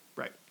song.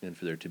 Right. And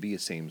for there to be a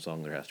same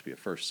song, there has to be a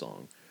first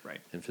song. Right.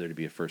 And for there to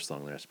be a first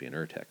song, there has to be an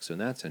urtext. So in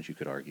that sense, you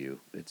could argue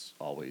it's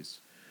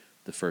always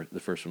the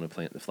first one to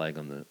plant the flag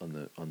on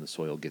the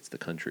soil gets the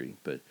country.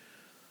 But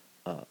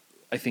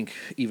I think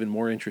even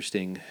more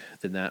interesting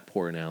than that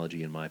poor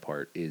analogy in my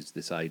part is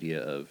this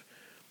idea of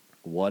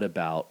what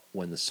about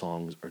when the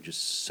songs are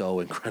just so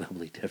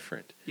incredibly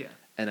different. Yeah.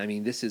 And I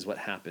mean, this is what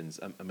happens.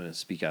 I'm going to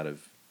speak out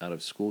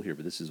of school here,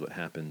 but this is what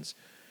happens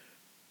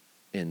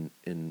in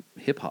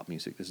hip hop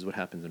music. This is what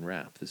happens in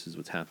rap. This is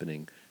what's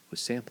happening with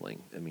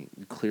sampling. I mean,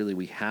 clearly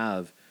we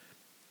have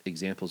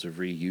examples of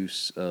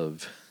reuse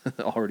of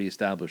already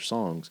established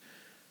songs,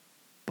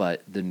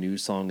 but the new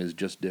song is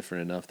just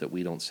different enough that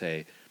we don't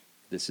say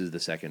this is the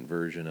second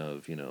version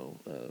of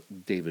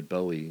David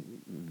Bowie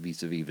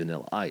vis-a-vis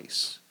Vanilla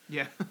Ice.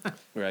 Yeah.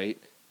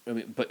 Right? I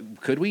mean,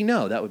 but could we?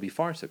 No, that would be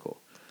farcical.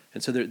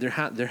 And so there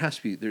has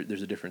to be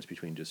there's a difference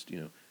between just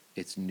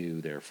it's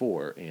new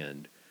therefore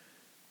and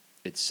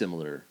it's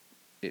similar.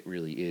 It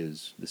really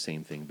is the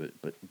same thing,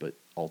 but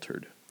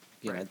altered.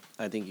 Yeah, Right.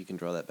 I think you can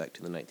draw that back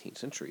to the 19th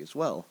century as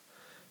well,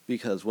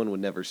 because one would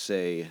never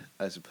say,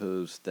 I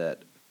suppose,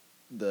 that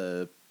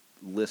the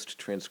Liszt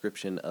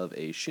transcription of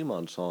a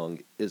Schumann song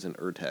is an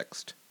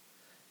urtext.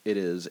 It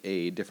is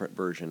a different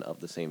version of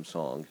the same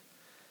song.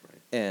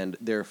 Right. And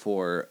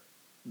therefore,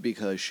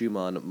 because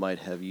Schumann might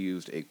have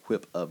used a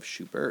quip of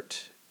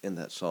Schubert in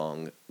that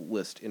song,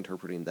 Liszt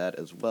interpreting that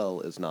as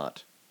well is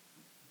not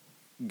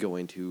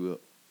going to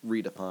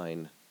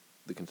redefine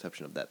the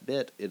conception of that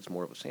bit. It's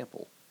more of a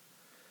sample.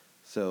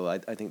 So I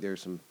think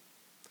there's some...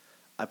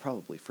 I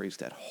probably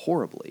phrased that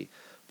horribly,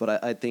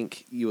 but I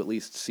think you at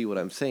least see what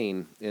I'm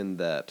saying in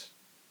that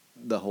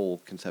the whole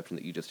conception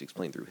that you just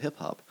explained through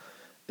hip-hop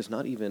is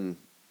not even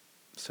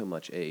so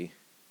much a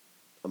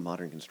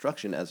modern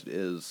construction as it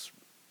is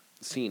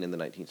seen in the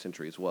 19th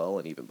century as well,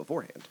 and even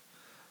beforehand.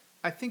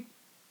 I think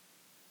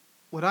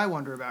what I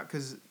wonder about,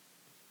 because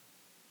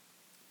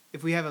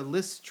if we have a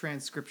Liszt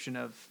transcription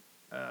of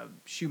a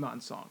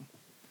Schumann song,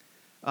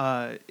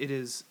 it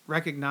is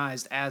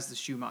recognized as the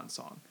Schumann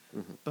song.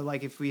 Mm-hmm. But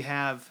like if we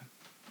have,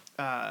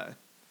 I'm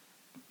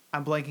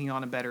blanking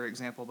on a better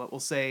example, but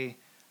we'll say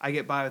I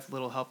Get By With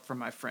Little Help From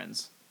My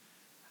Friends.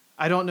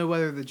 I don't know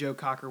whether the Joe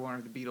Cocker one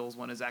or the Beatles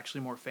one is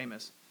actually more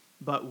famous,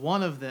 but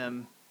one of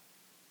them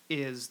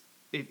is,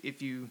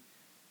 if you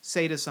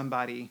say to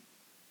somebody,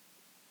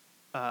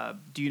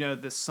 do you know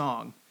this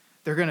song?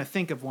 They're going to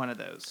think of one of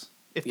those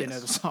if they know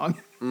the song.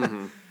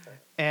 Mm-hmm.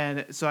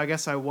 And so I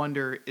guess I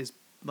wonder, is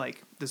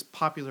like does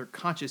popular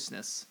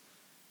consciousness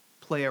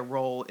play a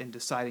role in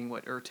deciding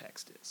what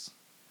urtext is?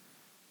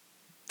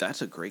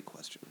 That's a great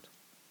question.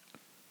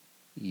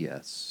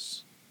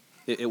 Yes.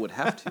 It would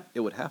have to. It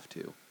would have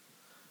to.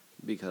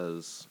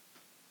 Because,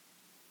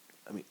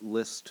 I mean,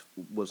 Liszt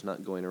was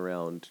not going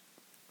around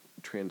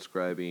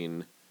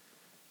transcribing,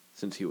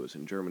 since he was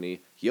in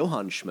Germany,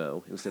 Johann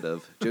Schmo instead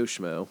of Joe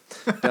Schmo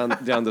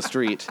down the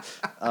street,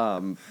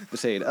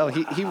 saying, "Oh,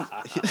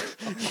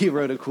 he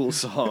wrote a cool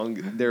song.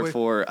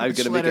 Therefore, I'm Which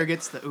going to make letter it."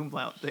 gets the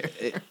umlaut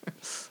there?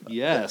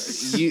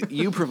 Yes.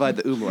 You provide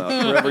the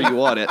umlaut wherever you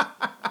want it.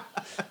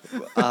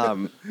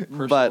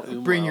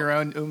 But Bring your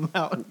own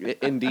umlaut.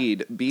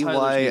 indeed,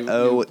 Tyler's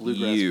new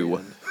bluegrass BYOU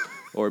band.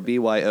 or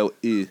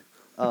BYOE.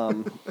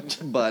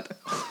 But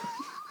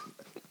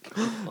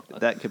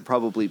that could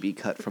probably be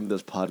cut from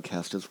this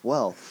podcast as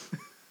well.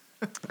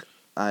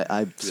 I We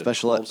have 12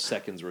 specialize.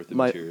 seconds worth of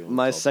My material.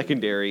 my It's all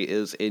secondary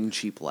is in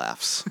cheap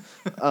laughs.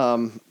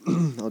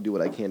 I'll do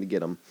what I can to get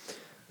them.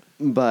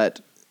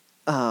 But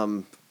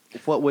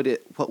what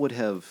would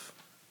have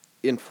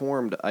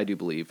informed? I do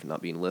believe,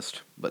 not being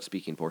Liszt, but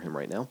speaking for him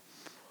right now.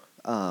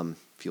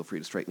 Feel free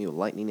to strike me with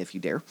lightning if you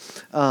dare.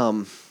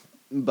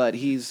 But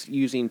he's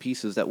using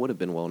pieces that would have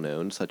been well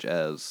known, such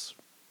as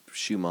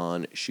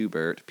Schumann,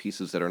 Schubert,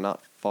 pieces that are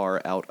not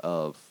far out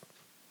of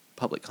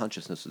public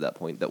consciousness at that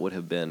point, that would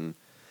have been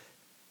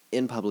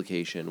in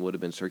publication, would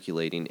have been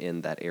circulating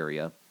in that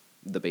area.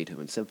 The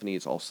Beethoven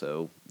symphonies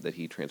also that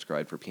he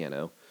transcribed for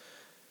piano.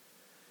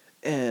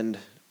 And,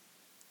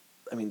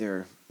 I mean, there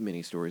are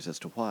many stories as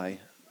to why,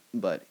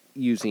 but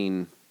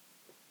using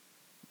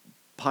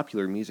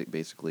popular music,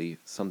 basically,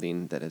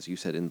 something that, as you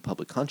said, in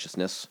public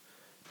consciousness,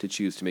 to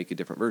choose to make a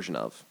different version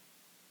of.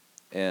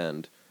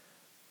 And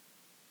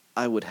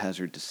I would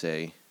hazard to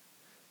say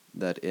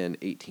that in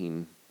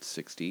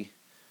 1860,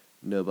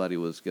 nobody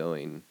was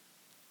going,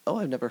 "Oh,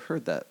 I've never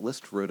heard that.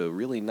 Liszt wrote a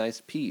really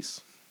nice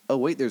piece. Oh,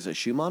 wait, there's a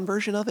Schumann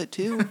version of it,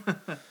 too?"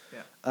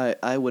 Yeah.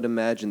 I would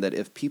imagine that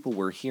if people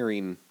were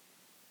hearing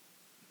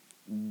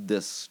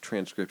this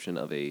transcription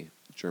of a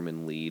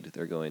German Lied,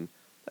 they're going,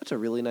 "That's a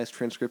really nice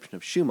transcription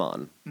of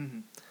Schumann."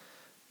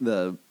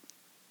 Mm-hmm.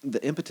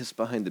 The impetus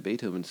behind the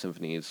Beethoven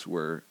symphonies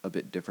were a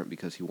bit different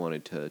because he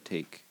wanted to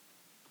take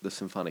the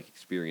symphonic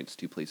experience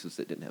to places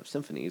that didn't have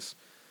symphonies,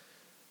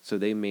 so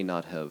they may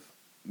not have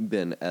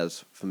been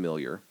as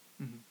familiar.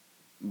 Mm-hmm.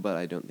 But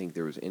I don't think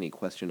there was any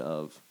question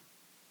of,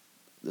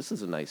 this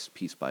is a nice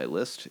piece by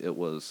Liszt. It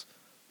was,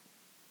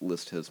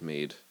 Liszt has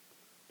made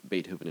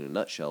Beethoven in a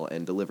nutshell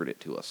and delivered it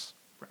to us.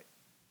 Right.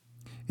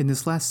 In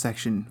this last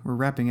section, we're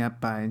wrapping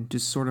up by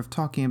just sort of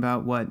talking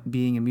about what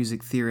being a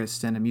music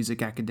theorist and a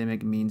music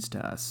academic means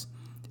to us,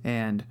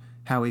 and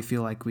how we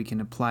feel like we can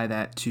apply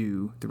that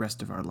to the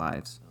rest of our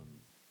lives.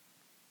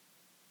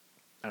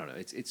 I don't know.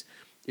 It's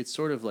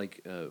sort of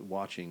like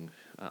watching.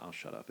 I'll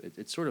shut up.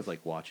 It's sort of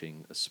like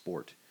watching a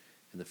sport,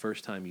 and the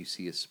first time you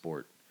see a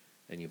sport,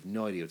 and you have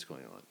no idea what's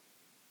going on.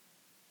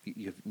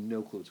 You have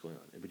no clue what's going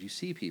on, but you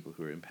see people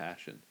who are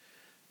impassioned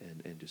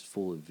and just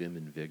full of vim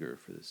and vigor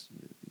for this.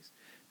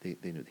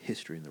 They know the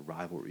history and the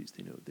rivalries.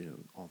 They know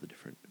all the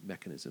different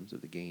mechanisms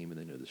of the game, and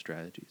they know the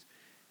strategies.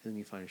 And then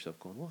you find yourself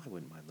going, well, I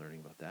wouldn't mind learning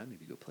about that.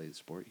 Maybe go play the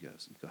sport. You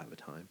go have a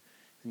time.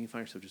 And you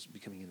find yourself just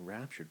becoming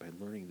enraptured by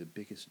learning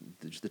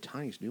the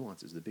tiniest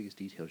nuances, the biggest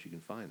details you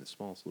can find, the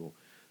smallest little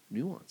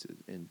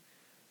nuances. And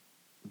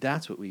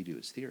that's what we do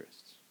as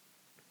theorists.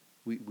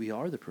 We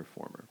are the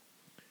performer.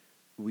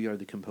 We are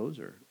the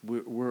composer.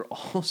 We're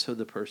also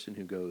the person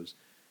who goes,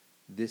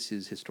 this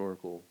is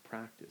historical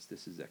practice.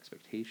 This is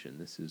expectation.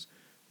 This is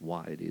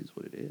why it is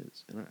what it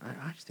is. And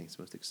I just think it's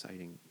the most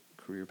exciting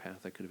career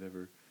path I could have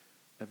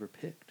ever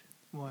picked.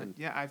 Well,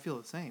 yeah, I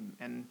feel the same.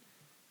 And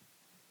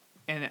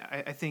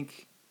I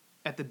think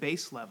at the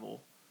base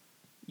level,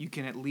 you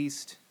can at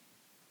least,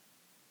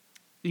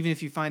 even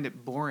if you find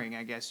it boring,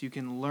 I guess, you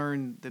can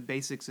learn the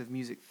basics of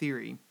music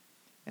theory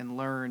and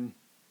learn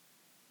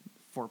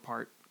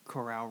four-part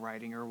chorale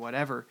writing or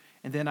whatever,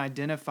 and then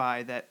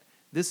identify that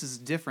this is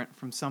different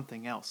from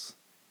something else,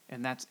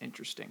 and that's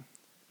interesting.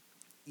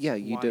 Yeah,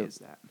 Why is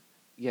that?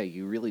 Yeah,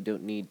 you really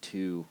don't need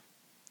to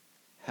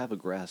have a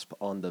grasp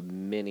on the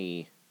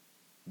many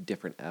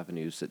different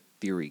avenues that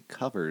theory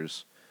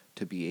covers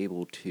to be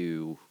able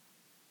to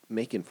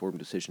make informed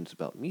decisions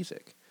about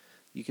music.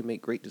 You can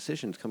make great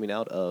decisions coming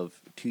out of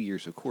 2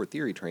 years of core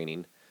theory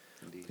training.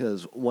 Indeed.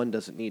 Because one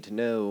doesn't need to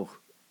know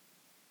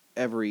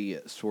every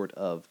sort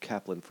of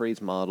Kaplan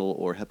phrase model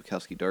or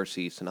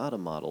Hepikowski-Darcy sonata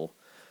model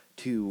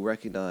to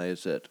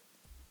recognize that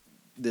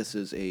this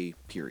is a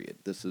period,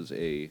 this is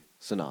a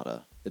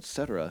sonata,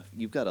 etc.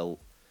 You've got a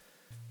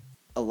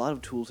lot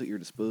of tools at your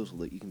disposal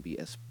that you can be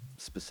as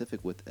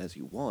specific with as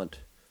you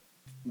want,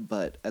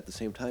 but at the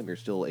same time you're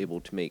still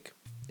able to make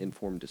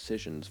informed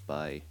decisions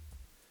by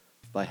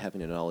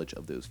having a knowledge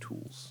of those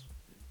tools.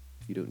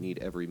 You don't need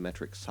every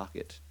metric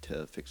socket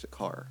to fix a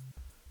car.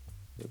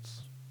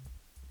 It's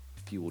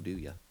few will do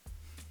ya.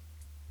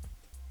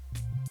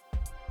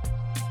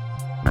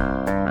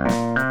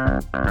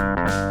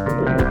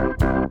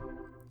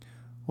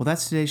 Well,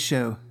 that's today's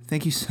show.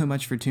 Thank you so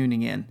much for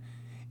tuning in.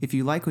 If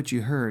you like what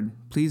you heard,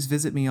 please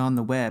visit me on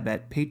the web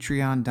at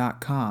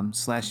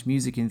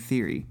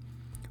patreon.com/musicintheory,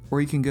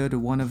 or you can go to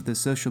one of the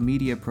social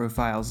media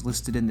profiles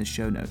listed in the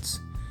show notes.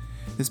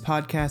 This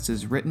podcast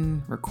is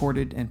written,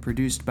 recorded, and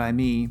produced by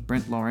me,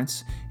 Brent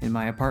Lawrence, in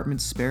my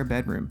apartment's spare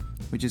bedroom,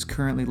 which is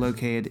currently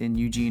located in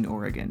Eugene,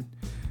 Oregon.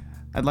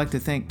 I'd like to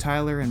thank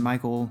Tyler and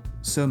Michael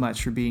so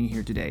much for being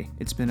here today.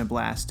 It's been a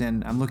blast,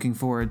 and I'm looking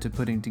forward to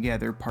putting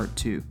together part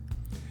 2.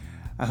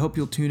 I hope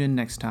you'll tune in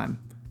next time.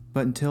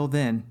 But until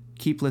then,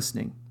 keep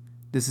listening.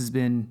 This has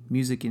been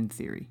Music in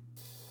Theory.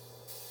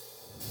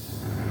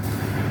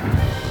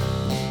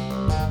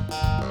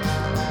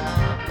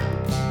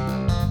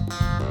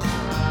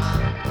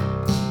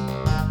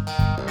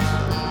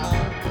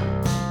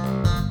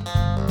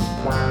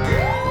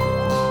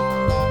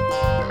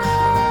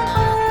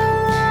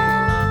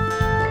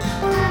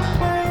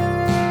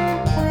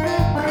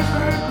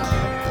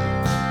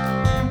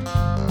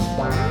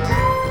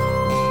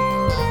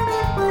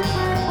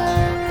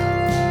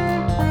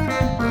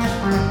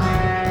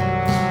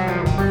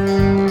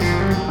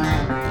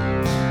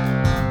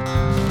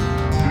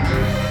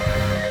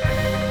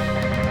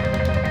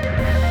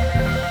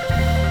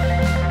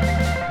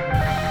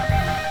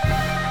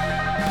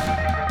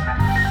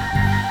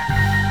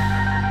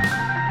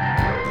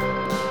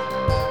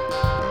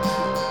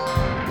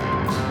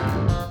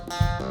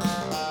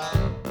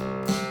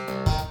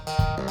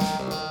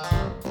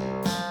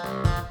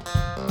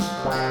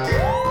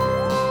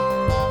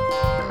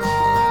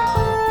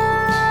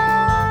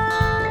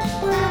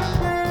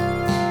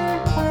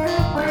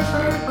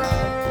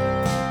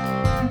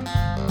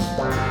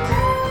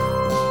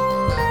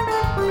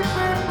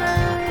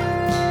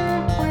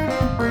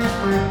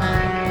 Bye.